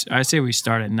 25. I say we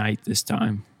start at night this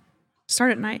time.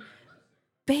 Start at night?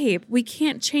 Babe, we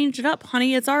can't change it up,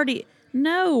 honey. It's already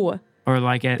no. Or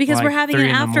at because we're having an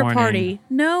after party.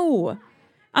 No.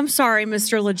 I'm sorry,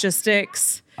 Mr.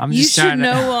 Logistics. You should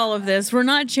know all of this. We're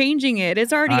not changing it.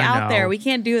 It's already out there. We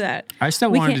can't do that. I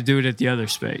still wanted to do it at the other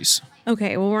space.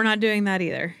 Okay, well, we're not doing that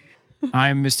either.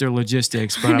 I'm Mr.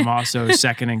 Logistics, but I'm also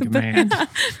second in command.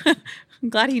 I'm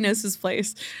glad he knows his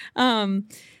place.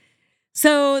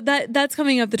 So that's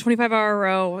coming up, the 25-hour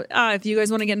row. If you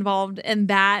guys want to get involved in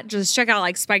that, just check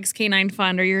out Spikes Canine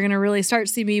Fund, or you're going to really start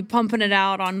to see me pumping it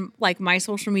out on my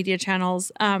social media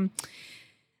channels.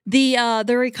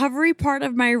 The recovery part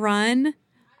of my run,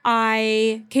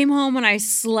 I came home and I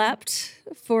slept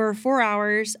for 4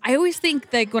 hours. I always think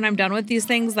like when I'm done with these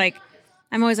things, like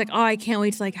I'm always like, oh, I can't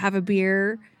wait to like have a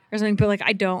beer or something. But like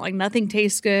I don't, like nothing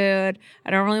tastes good. I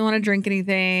don't really want to drink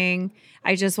anything.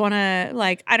 I just want to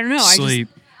like, I don't know. Sleep.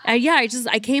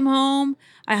 I came home.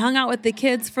 I hung out with the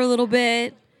kids for a little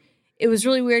bit. It was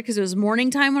really weird because it was morning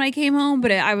time when I came home,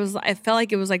 but I felt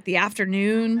like it was like the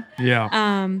afternoon.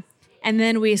 Yeah. And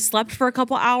then we slept for a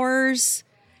couple hours,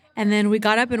 and then we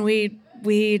got up and I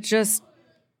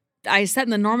sat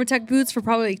in the Normatec boots for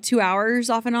probably like 2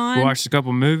 hours off and on. Watched a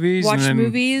couple movies. Watched and then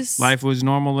movies. Life was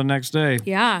normal the next day.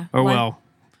 Yeah. Or well,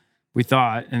 we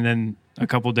thought, and then a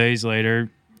couple days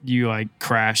later, you like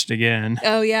crashed again.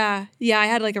 Oh yeah. Yeah, I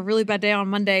had like a really bad day on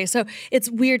Monday. So it's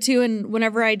weird too, and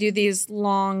whenever I do these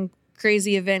long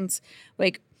crazy events,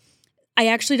 like I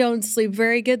actually don't sleep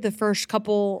very good the first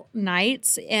couple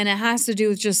nights, and it has to do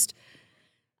with just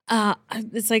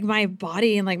it's like my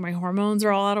body and like my hormones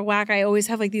are all out of whack. I always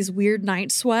have like these weird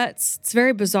night sweats. It's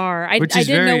very bizarre. I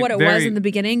didn't know what it was in the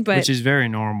beginning, but which is very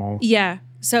normal. Yeah.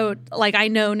 So like I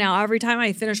know now every time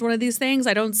I finish one of these things,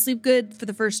 I don't sleep good for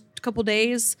the first couple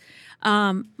days.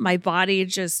 My body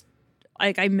just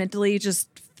like I mentally just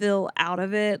feel out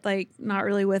of it, like not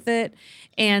really with it.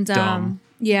 And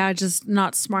yeah, just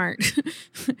not smart.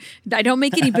 I don't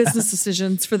make any business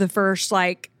decisions for the first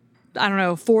like, I don't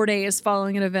know, 4 days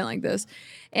following an event like this.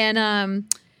 And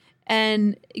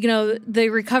you know, the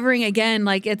recovering again,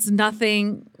 like it's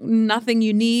nothing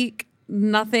unique,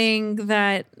 nothing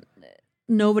that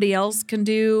nobody else can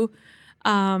do.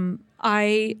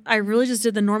 I really just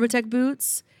did the Normatec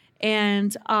boots,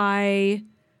 and I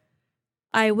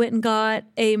went and got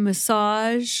a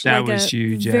massage. That like was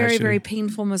huge. Very, actually. very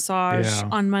painful massage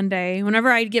on Monday.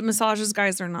 Whenever I get massages,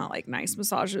 guys, they're not like nice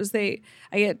massages. I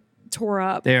get tore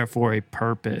up. They are for a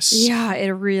purpose. Yeah, it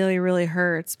really, really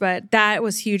hurts. But that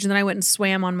was huge. And then I went and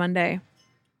swam on Monday.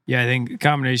 Yeah, I think a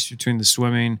combination between the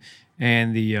swimming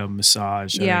and the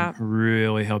massage I think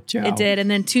really helped you out. It did.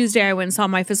 And then Tuesday, I went and saw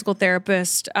my physical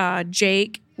therapist,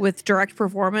 Jake, with Direct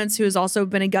Performance, who has also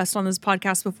been a guest on this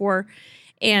podcast before.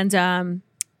 And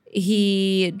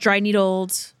he dry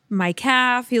needled my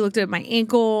calf. He looked at my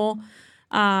ankle.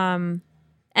 And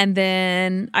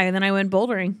then I went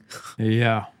bouldering.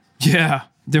 Yeah. Yeah.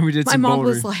 Then we did My some mom bouldering.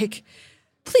 was like,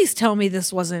 please tell me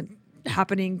this wasn't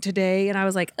happening today. And I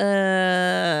was like,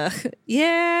 yeah,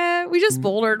 we just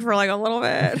bouldered for like a little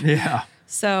bit. Yeah.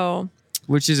 So,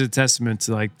 which is a testament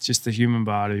to like just the human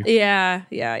body. yeah.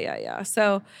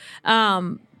 So,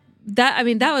 that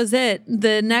was it.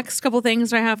 The next couple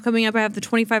things I have coming up, I have the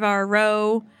 25-hour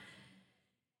row.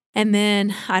 And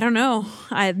then I don't know.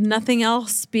 I have nothing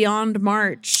else beyond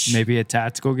March. Maybe at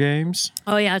Tactical Games.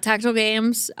 Oh yeah, tactical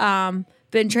games.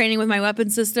 Been training with my weapon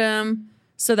system,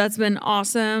 so that's been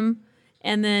awesome.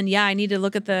 And then yeah, I need to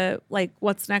look at the like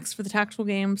what's next for the tactical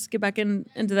games. Get back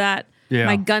into that. Yeah.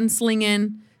 My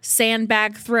gunslinging,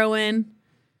 sandbag throwing.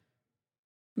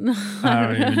 I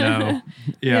don't even know.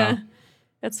 Yeah.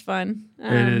 That's fun.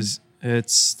 It is.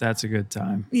 That's a good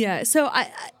time. Yeah. So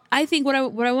I think what I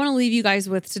want to leave you guys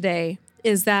with today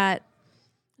is that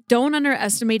don't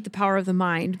underestimate the power of the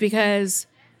mind, because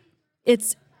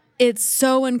it's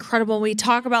so incredible. We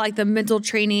talk about like the mental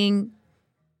training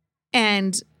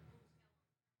and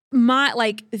my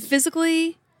like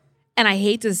physically, and I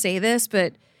hate to say this,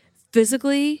 but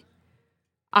physically,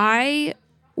 I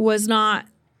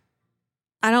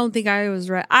don't think I was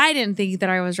ready. I didn't think that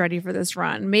I was ready for this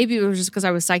run. Maybe it was just because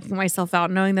I was psyching myself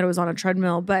out knowing that it was on a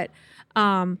treadmill. But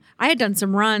I had done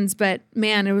some runs, but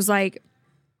man, it was like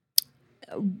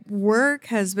work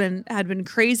had been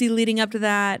crazy leading up to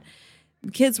that.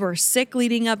 Kids were sick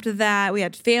leading up to that. We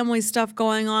had family stuff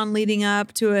going on leading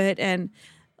up to it. And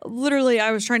literally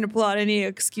I was trying to pull out any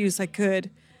excuse I could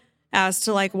as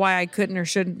to like why I couldn't or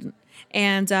shouldn't.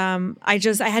 And I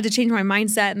had to change my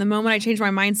mindset. And the moment I changed my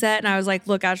mindset and I was like,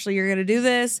 look, Ashley, you're going to do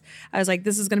this. I was like,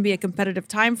 this is going to be a competitive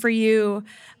time for you.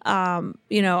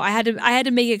 You know, I had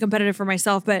to make it competitive for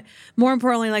myself. But more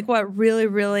importantly, like what really,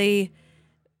 really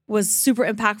was super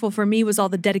impactful for me was all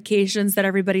the dedications that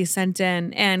everybody sent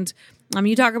in. And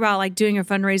you talk about like doing a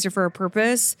fundraiser for a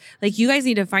purpose. Like you guys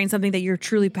need to find something that you're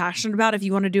truly passionate about if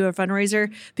you want to do a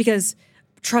fundraiser, because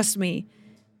trust me,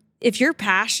 if you're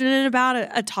passionate about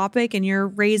a topic and you're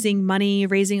raising money,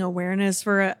 raising awareness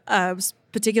for a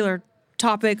particular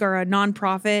topic or a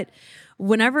nonprofit,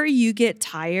 whenever you get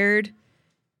tired,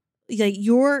 like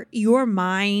your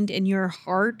mind and your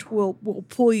heart will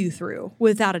pull you through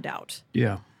without a doubt.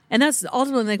 Yeah. And that's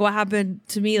ultimately like what happened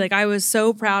to me. Like I was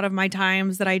so proud of my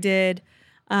times that I did.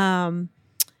 And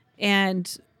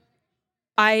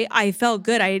I felt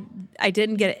good. I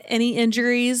didn't get any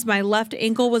injuries. My left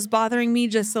ankle was bothering me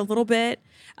just a little bit,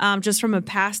 just from a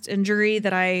past injury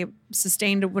that I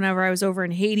sustained whenever I was over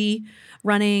in Haiti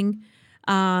running,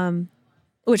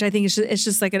 which I think it's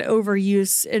just like an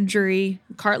overuse injury,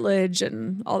 cartilage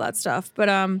and all that stuff. But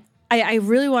I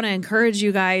really want to encourage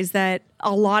you guys that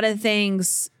a lot of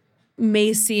things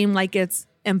may seem like it's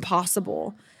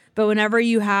impossible, but whenever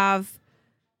you have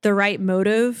the right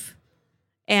motive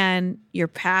and you're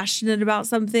passionate about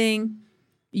something,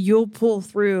 you'll pull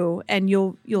through and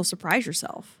you'll surprise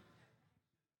yourself.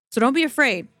 So don't be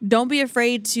afraid. Don't be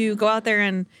afraid to go out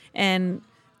there and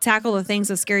tackle the things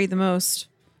that scare you the most.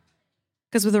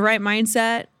 Because with the right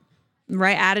mindset, the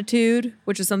right attitude,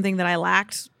 which is something that I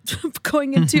lacked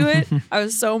going into it, I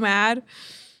was so mad.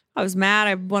 I was mad.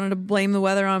 I wanted to blame the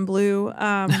weather on Blue.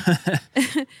 I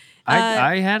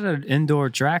had an indoor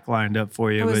track lined up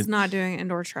for you. I was not doing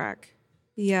indoor track.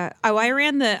 Yeah. Oh, I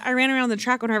ran around the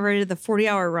track whenever I did the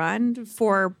 40-hour run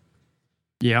for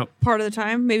part of the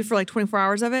time, maybe for like 24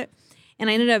 hours of it. And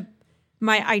I ended up,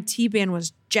 my IT band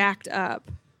was jacked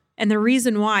up. And the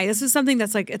reason why, this is something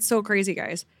that's like, it's so crazy,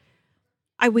 guys.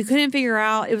 We couldn't figure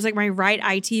out, it was like my right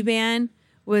IT band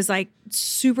was like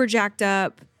super jacked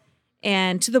up.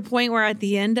 And to the point where at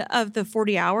the end of the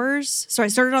 40 hours, so I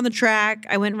started on the track,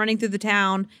 I went running through the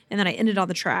town, and then I ended on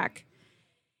the track.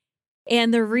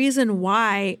 And the reason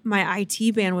why my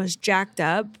IT band was jacked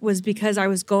up was because I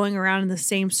was going around in the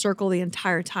same circle the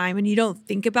entire time. And you don't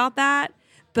think about that,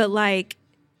 but like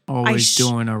always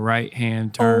doing a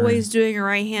right-hand turn. Always doing a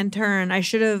right-hand turn. I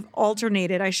should have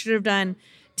alternated. I should have done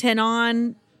 10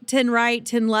 on, 10 right,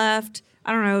 10 left.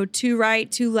 I don't know, 2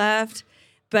 right, 2 left.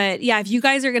 But yeah, if you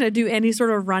guys are going to do any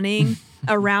sort of running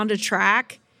around a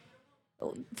track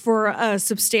for a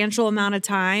substantial amount of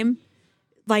time,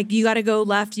 like you got to go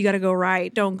left, you got to go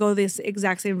right. Don't go this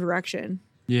exact same direction.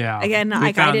 Yeah. Again,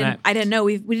 like I didn't know.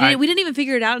 We didn't even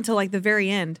figure it out until like the very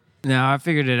end. No, I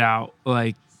figured it out.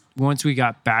 Like once we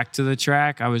got back to the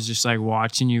track, I was just like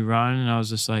watching you run, and I was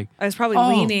just like, I was probably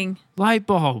leaning. Light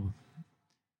bulb.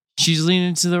 She's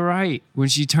leaning to the right when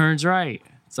she turns right.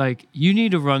 It's like, you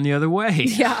need to run the other way.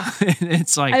 Yeah.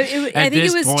 It's like, I think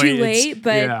it was too late,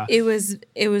 but yeah. it was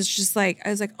just like, I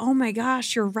was like, oh my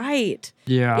gosh, you're right.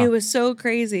 Yeah. It was so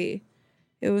crazy.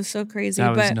 It was so crazy.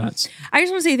 That was nuts. I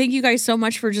just want to say thank you guys so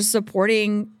much for just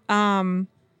supporting the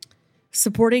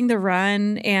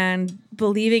run and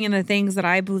believing in the things that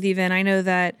I believe in. I know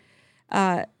that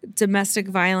domestic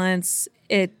violence,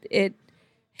 it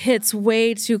hits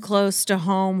way too close to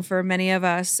home for many of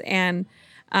us. And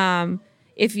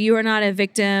if you are not a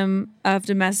victim of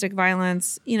domestic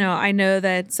violence, I know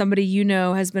that somebody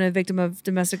has been a victim of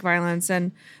domestic violence,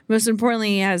 and most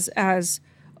importantly has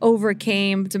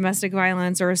overcame domestic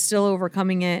violence or is still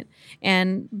overcoming it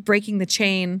and breaking the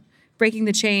chain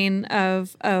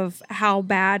of how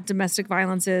bad domestic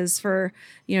violence is for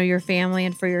your family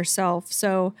and for yourself.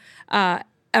 So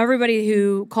everybody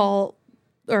who called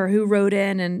or who wrote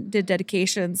in and did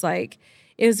dedications, like,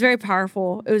 it was very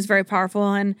powerful. It was very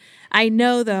powerful. And I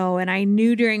know, though, and I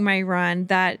knew during my run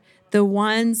that the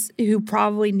ones who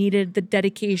probably needed the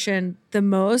dedication the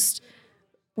most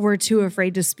were too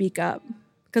afraid to speak up.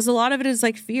 Because a lot of it is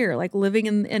like fear, like living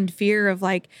in fear of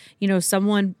like,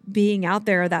 someone being out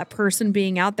there, that person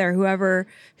being out there, whoever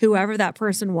that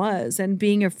person was, and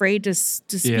being afraid to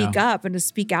speak up and to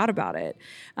speak out about it.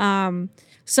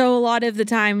 So a lot of the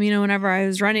time, whenever I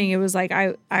was running, it was like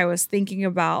I was thinking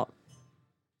about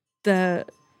the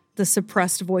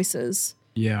suppressed voices.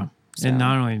 Yeah. So. And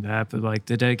not only that, but like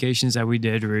the dedications that we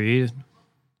did read,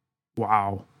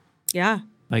 wow. Yeah.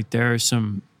 Like there are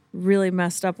some really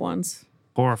messed up ones.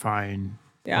 Horrifying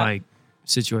like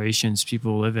situations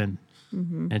people live in.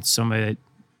 Mm-hmm. And somebody that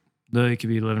literally could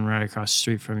be living right across the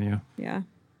street from you. Yeah.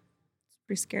 It's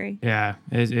pretty scary. Yeah.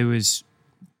 It was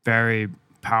very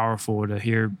powerful to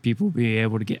hear people be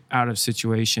able to get out of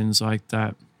situations like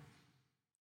that.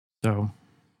 So.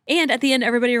 And at the end,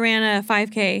 everybody ran a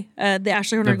 5K, the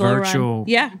Ashley Horner Glow Run.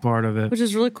 Yeah. Part of it. Which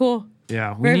is really cool.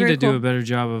 Yeah, we need to do a better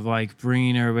job of like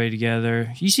bringing everybody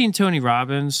together. You seen Tony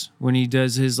Robbins when he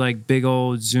does his like big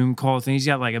old Zoom call thing? He's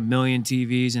got like 1 million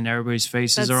TVs and everybody's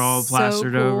faces are all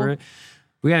plastered over it.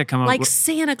 We got to come up like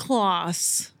Santa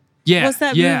Claus. Yeah, what's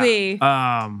that movie?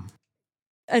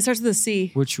 It starts with a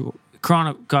C. Which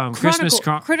Christmas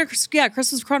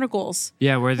Chronicles.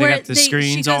 Yeah, where they got the screens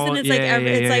she does all. It's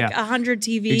it's like 100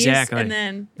 TVs. Exactly. And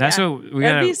then that's what we got.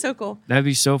 That'd be so cool. That'd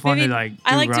be so fun to like.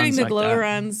 I like doing the like glow that.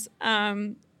 runs.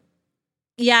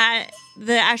 Yeah,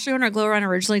 the Ashley Horner Glow Run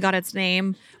originally got its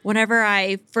name whenever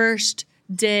I first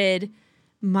did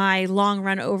my long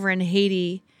run over in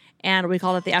Haiti. and we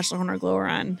called it the Ashley Horner Glow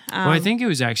Run. Well, I think it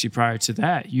was actually prior to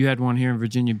that. You had one here in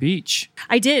Virginia Beach.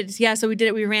 I did. Yeah. So we did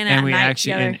it. We ran it And at we night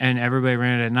actually, together. and everybody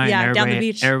ran it at night. Yeah, and down the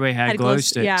everybody, beach. everybody had glow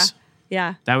sticks. Yeah.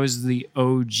 Yeah. That was the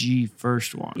OG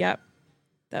first one. Yep.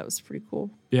 That was pretty cool.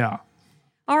 Yeah.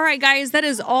 All right, guys. That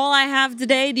is all I have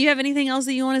today. Do you have anything else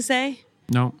that you want to say?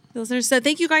 Nope. Listeners, so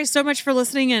thank you guys so much for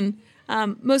listening, and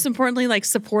most importantly, like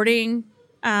supporting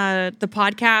the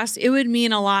podcast. It would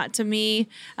mean a lot to me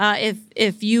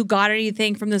if you got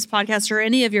anything from this podcast or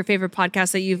any of your favorite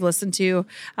podcasts that you've listened to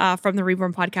from the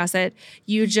Reborn Podcast, that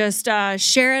you just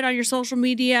share it on your social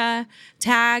media,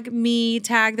 tag me,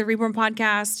 tag the Reborn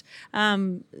Podcast,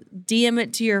 DM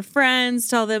it to your friends,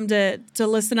 tell them to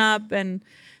listen up and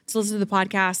to listen to the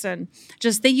podcast. And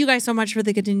just thank you guys so much for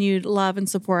the continued love and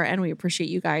support, and we appreciate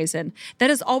you guys. And that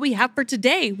is all we have for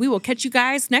today. We will catch you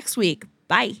guys next week.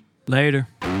 Bye. Later.